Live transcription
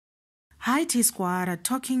Hi T-Squad,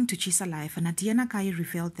 talking to Chisa Life, Nadia Nakai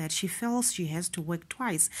revealed that she feels she has to work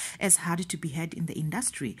twice as hard to be heard in the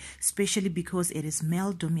industry, especially because it is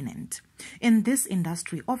male-dominant. In this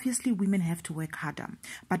industry, obviously women have to work harder,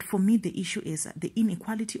 but for me the issue is the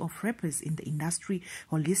inequality of rappers in the industry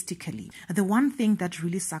holistically. The one thing that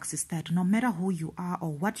really sucks is that no matter who you are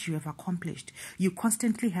or what you have accomplished, you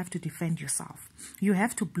constantly have to defend yourself. You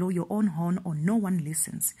have to blow your own horn or no one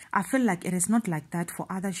listens. I feel like it is not like that for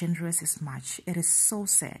other genres as much. It is so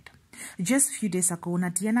sad. Just a few days ago,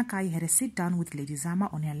 Nadia Nakai had a sit-down with Lady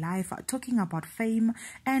Zamar on her live talking about fame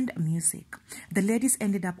and music. The ladies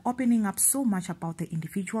ended up opening up so much about their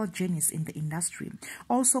individual journeys in the industry,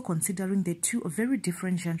 also considering the two very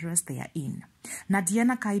different genres they are in. Nadia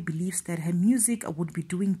Nakai believes that her music would be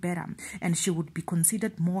doing better and she would be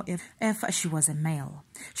considered more if she was a male.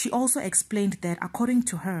 She also explained that according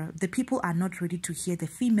to her, the people are not ready to hear the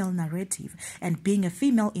female narrative, and being a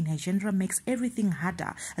female in her genre makes everything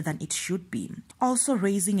harder than it should be. Also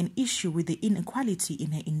raising an issue with the inequality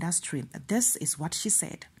in her industry, this is what she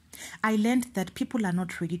said. I learned that people are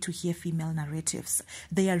not ready to hear female narratives.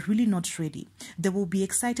 They are really not ready. They will be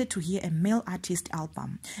excited to hear a male artist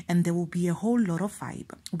album and there will be a whole lot of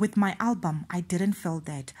vibe. With my album, I didn't feel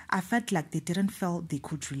that. I felt like they didn't feel they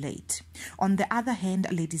could relate. On the other hand,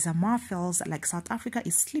 Lady Zamar feels like South Africa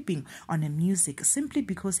is sleeping on her music simply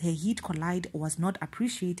because her hit Collide was not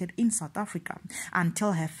appreciated in South Africa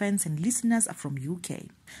until her fans and listeners from UK,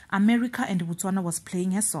 America and Botswana was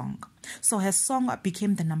playing her song. So her song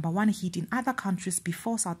became the #1 hit in other countries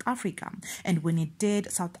before South Africa, and when it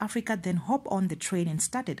did, South Africa then hopped on the train and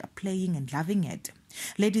started playing and loving it.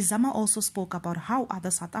 Lady Zamar also spoke about how other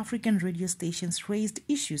South African radio stations raised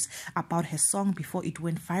issues about her song before it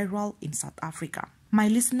went viral in South Africa. My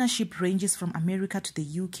listenership ranges from America to the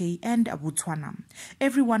UK and Botswana.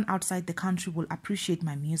 Everyone outside the country will appreciate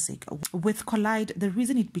my music. With Collide, the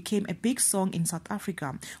reason it became a big song in South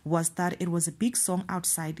Africa was that it was a big song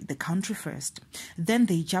outside the country first. Then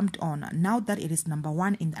they jumped on. Now that it is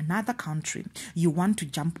 #1 in another country, you want to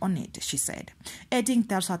jump on it, she said. Adding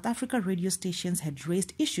that South Africa radio stations had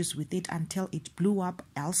raised issues with it until it blew up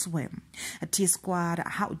elsewhere. T-Squad,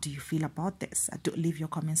 how do you feel about this? Do leave your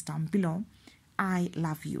comments down below. I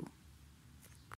love you.